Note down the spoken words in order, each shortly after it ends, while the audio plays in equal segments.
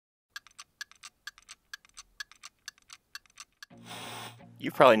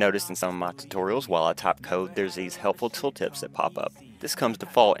You've probably noticed in some of my tutorials while I type code there's these helpful tooltips that pop up. This comes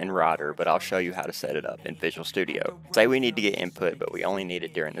default in Rider, but I'll show you how to set it up in Visual Studio. Say we need to get input, but we only need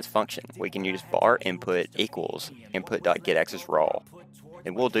it during this function. We can use var input equals input.getAccessRaw.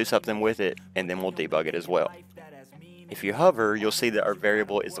 And we'll do something with it, and then we'll debug it as well. If you hover, you'll see that our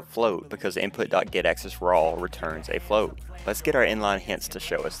variable is a float because input.getAccessRaw returns a float. Let's get our inline hints to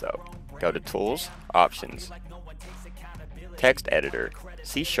show us though. Go to Tools, Options, Text Editor,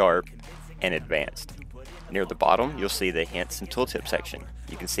 C#, and Advanced. Near the bottom, you'll see the Hints and Tooltip section.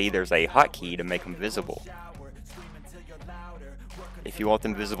 You can see there's a hotkey to make them visible. If you want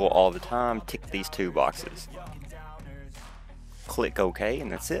them visible all the time, tick these two boxes. Click OK, and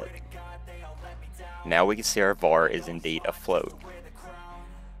that's it. Now we can see our var is indeed a float.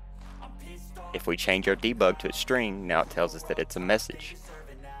 If we change our debug to a string, now it tells us that it's a message.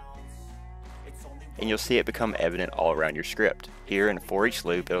 And you'll see it become evident all around your script. Here in a for each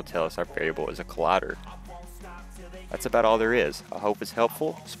loop, it'll tell us our variable is a collider. That's about all there is. I hope it's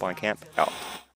helpful. SpawnCamp out.